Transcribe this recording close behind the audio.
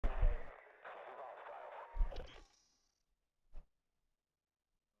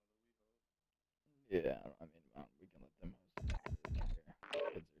Yeah, I mean, we can let them host it. I don't really care.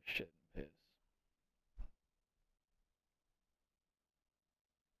 Kids are shit and piss.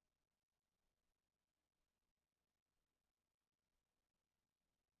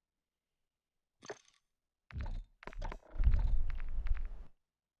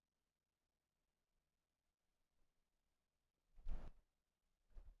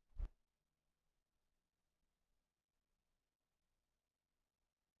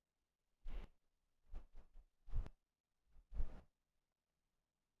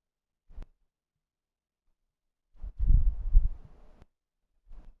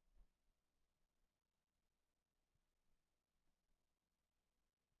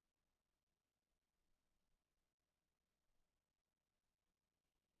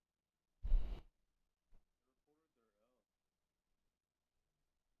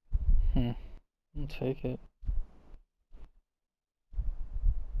 Hmm. I'll take it.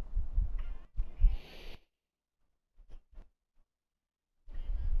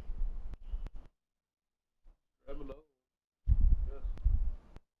 Grab another one. Yes.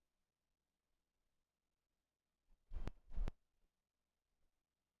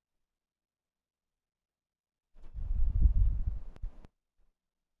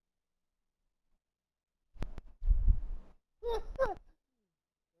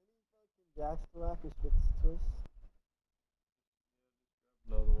 Jack Slack or Spitz Twist?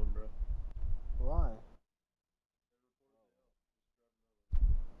 Another one, bro. Why?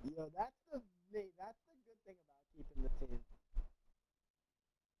 Yo, that's the good thing about keeping the team.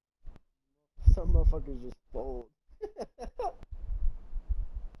 Some motherfuckers just fold.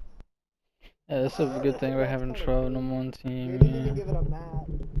 Yeah, that's a good thing about That's having kind of 12 good. on one They team, didn't even give man. it a mat.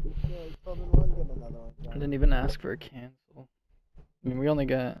 They're like 12 and 1, get another one. I John. didn't even ask for a cancel. I mean, we only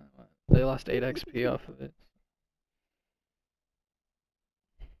got, they lost 8 XP off of it.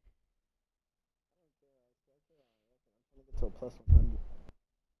 I'm trying to get to a plus 100.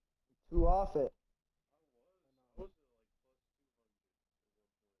 2 off it. I was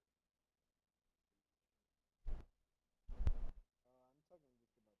at like I'm talking just about this side.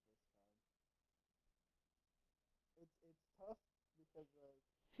 It's tough because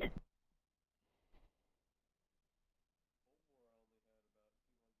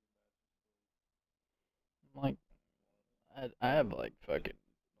I'm like, I have like fucking,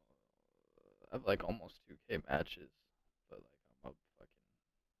 I have like almost 2K matches, but like I'm up fucking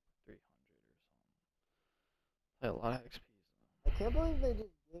 300 or something. Play a lot of XP. I can't believe they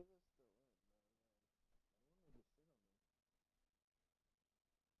just gave us the win.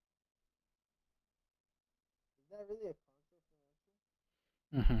 Is that really a console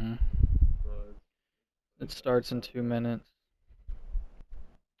Mm-hmm. uh, It starts in 2 minutes.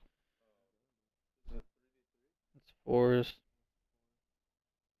 is it It's fours.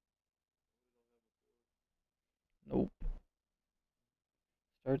 Nope.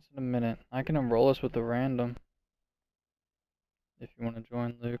 Starts in a minute. I can enroll us with the random if you want to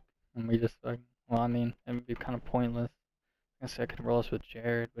join, Luke. And we just like, well, I mean, it would be kind of pointless. I guess I could enroll us with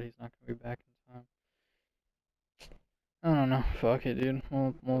Jared, but he's not gonna be back in time. I don't know. Fuck it, dude.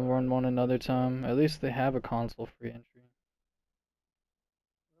 We'll run one another time. At least they have a console free entry.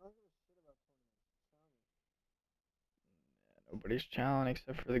 I don't give a shit about tournaments. Yeah, nobody's challenging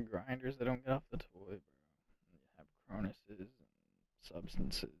except for the grinders that don't get off the toy, bro. You have Cronuses and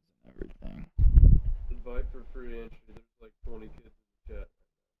substances and everything. invite for free entry? There's like 20 kids in the chat.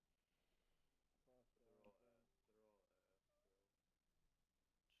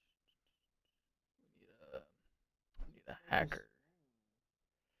 We need a hacker.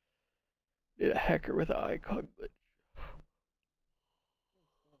 Need a hacker with an icon glitch.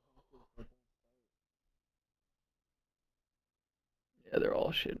 Yeah, they're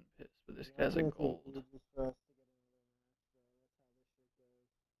all shit and pissed, but this Yeah, guy's it's a gonna take gold. ages for us to get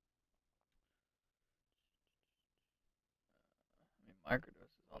I mean,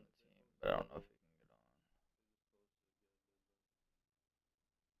 Microdose is on the team, but I don't know if he can get on.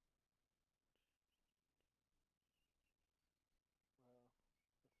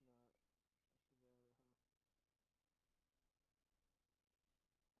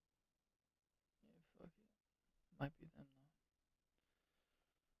 Yeah, fuck it. Might be them though.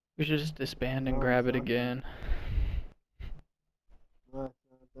 We should just disband and No, grab it's it not them. again. No, it's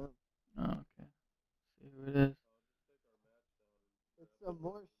not them. Oh, okay. See who it is. It's some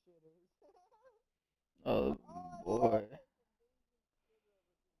more shitters. Oh boy.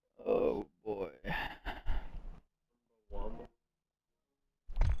 Oh boy. Wamba.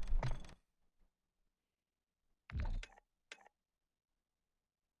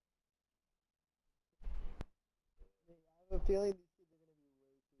 I have a feeling these kids are gonna be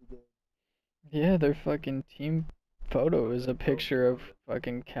way too good. Yeah, their fucking team photo is a picture of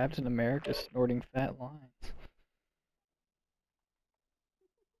fucking Captain America snorting fat lines.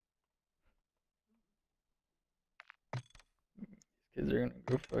 Kids are gonna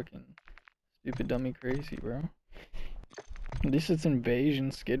go fucking stupid dummy crazy, bro. At least it's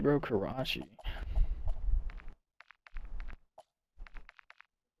Invasion, Skid Row, Karachi.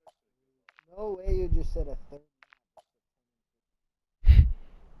 No way you just said a third.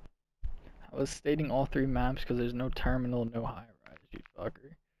 I was stating all 3 maps because there's no terminal, no high rise, you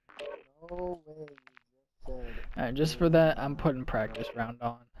fucker. No way you just said. Alright, just for that, I'm putting practice round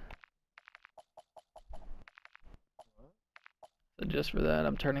on. So just for that,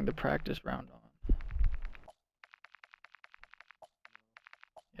 I'm turning the practice round on.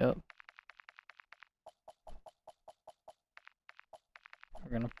 Yep.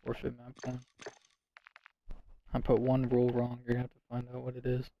 We're gonna forfeit map 1. I put 1 rule wrong, you're gonna have to find out what it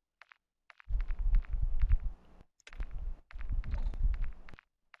is.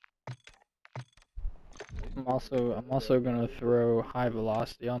 I'm also gonna throw high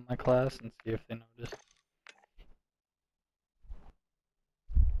velocity on my class and see if they notice.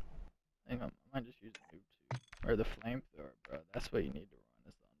 I think I might just use the noob tube. Or the flamethrower, bro. That's what you need to run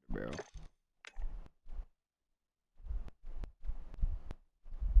is the underbarrel.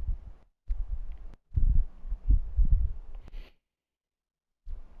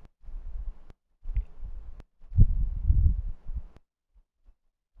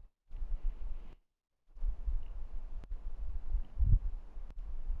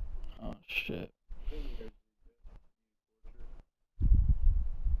 Oh shit.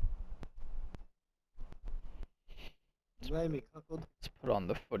 Blame me, cuckold. Let's put on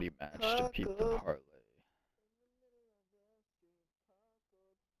the footy match to peep the Cuckold. parlay.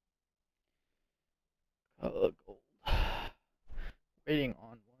 Gold. Waiting on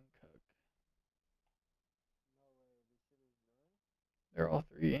 1 cook. They're all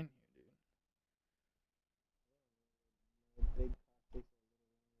 3 in here, dude. Big takes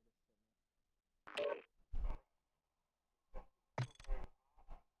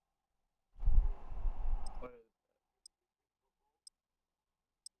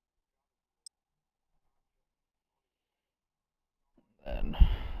Then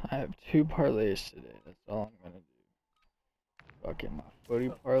I have 2 parlays today. That's all I'm gonna do. Fucking my footy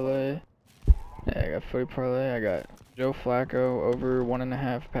parlay. Yeah, I got footy parlay. I got Joe Flacco over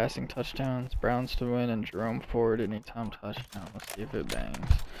 1.5 passing touchdowns, Browns to win, and Jerome Ford anytime touchdown. Let's see if it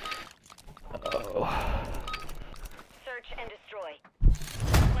bangs. Oh. Search and destroy.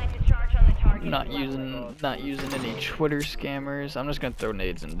 Plant a charge on the target. Not using any Twitter scammers. I'm just gonna throw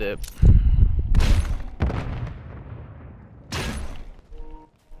nades and dip.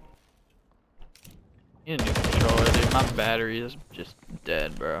 Need a new controller, dude. My battery is just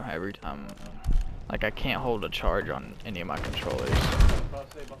dead, bro. Every time, like I can't hold a charge on any of my controllers.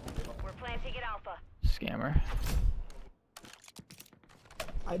 We're planting at Alpha. Scammer.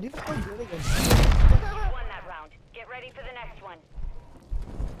 I do feel good against You won that round. Get ready for the next one.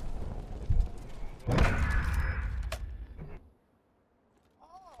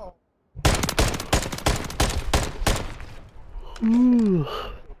 Oh. Ooh.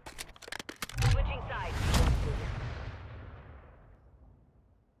 Switching sides.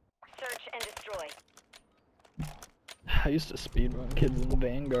 Search and destroy. I used to speedrun kids in the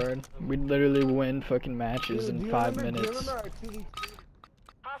Vanguard. We'd literally win fucking matches Dude, in do you 5 remember- Do you minutes. remember our 2v2?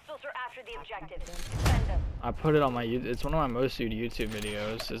 Hostiles are after the objectives. Defend them. I put it on my it's one of my most viewed YouTube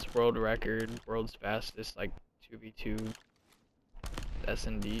videos. It's world record, world's fastest like 2v2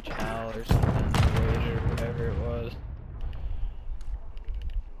 S&D channel or something, or whatever it was.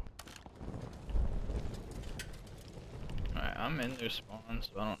 Alright, I'm in their spawn,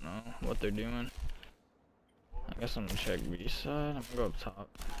 so I don't know what they're doing. I guess I'm gonna check B side. I'm gonna go up top.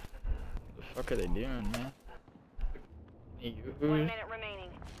 What the fuck are they doing, man? Any 1 Yoo-hoos? minute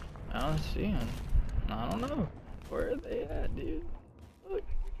remaining. I don't see him. I don't know. Where are they at, dude? Look.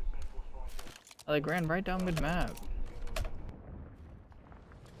 I like ran right down mid-map.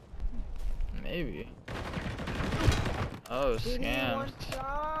 Maybe. Oh, Dude, he scams. one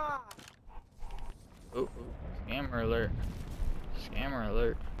shot. Ooh, scammer alert. Scammer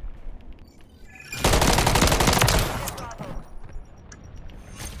alert.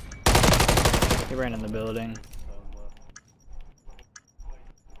 He ran in the building.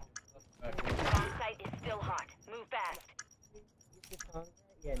 Bomb site is still hot. Move fast.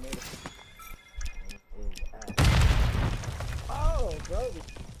 Yeah, native. Oh, bro.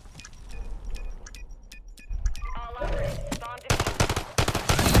 All operatives. Bomb defused.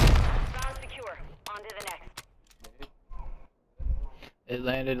 Round secure. On to the next. It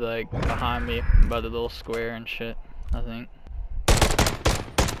landed like behind me by the little square and shit, I think.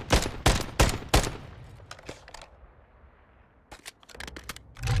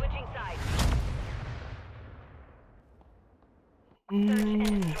 Switching sides. Search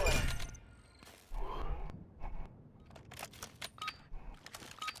and destroy.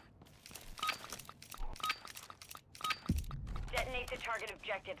 Detonate the target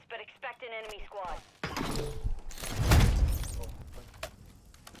objectives, but expect an enemy squad.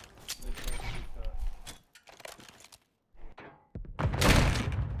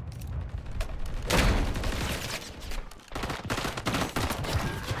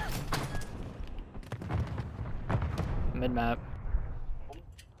 Mid map.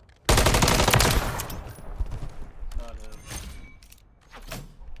 Not him.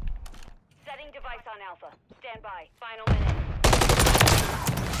 Setting device on Alpha. Stand by. Final minute.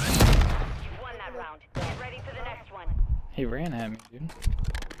 You've won that round. Get ready for the next one. He ran at me, dude.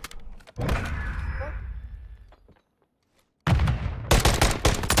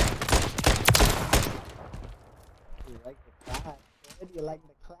 You like the class, kid. You like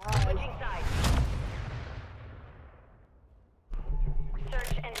the class. Switching sides.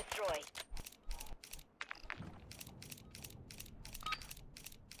 Search and destroy.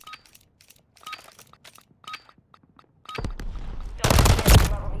 Don't forget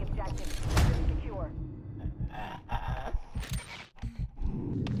to level the objective. Secure.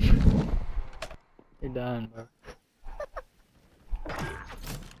 You're done, bro.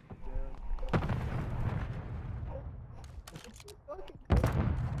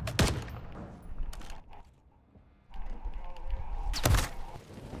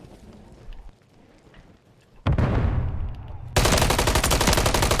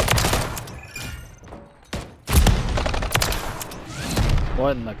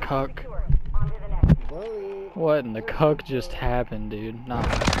 What in the cuck? Secure. On to the next. Bully. What in the cuck just happened, dude? Nah.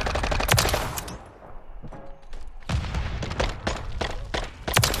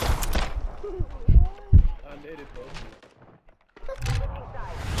 I needed both. Switching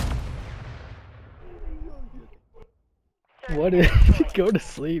sides. Search What and is? destroy. Go to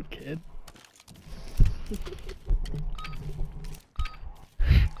sleep, kid.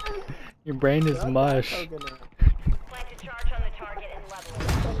 Your brain is Shut that mush. token up. Plant a charge on the target and level it.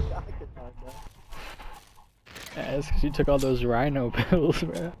 Shut that token up, bro. Yeah, it's 'cause you took all those rhino pills,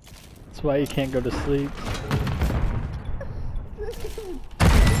 bro. That's why you can't go to sleep.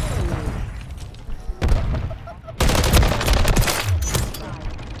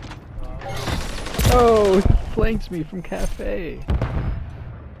 Oh, he flanked me from cafe.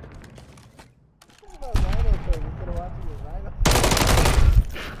 What about Rhino token? You could've watched your Rhino.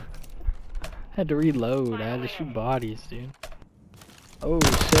 Had to reload. I had to shoot bodies, dude. Oh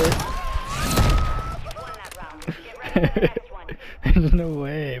shit. You've won that round. Get ready for the next one. There's no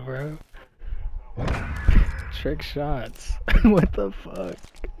way, bro. Trick shots. What the fuck?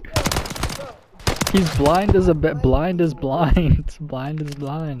 He's blind as a blind as blind. Blind as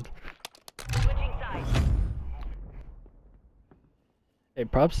blind. Switching sides. Hey,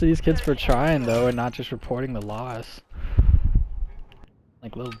 props to these kids for trying though, and not just reporting the loss.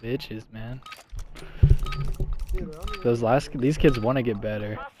 Like little bitches, man. Dude, we're only These kids want to get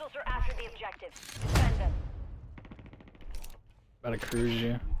better. Hostiles are after the objective. Defend them. About to cruise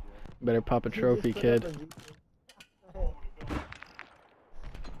you. Better pop a You just trophy, put kid. up a G-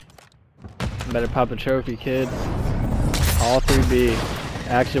 Better pop a trophy, kid. All 3B.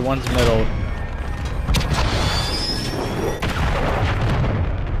 Actually, one's middle.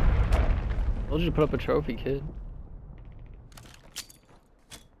 Told you to put up a trophy, kid.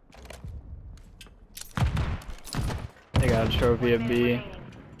 They got a trophy at B. Of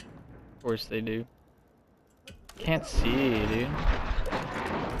course they do. Can't see, dude.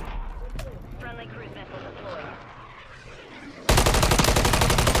 Friendly cruise missile deployed.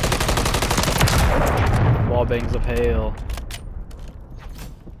 Wall bangs of hail.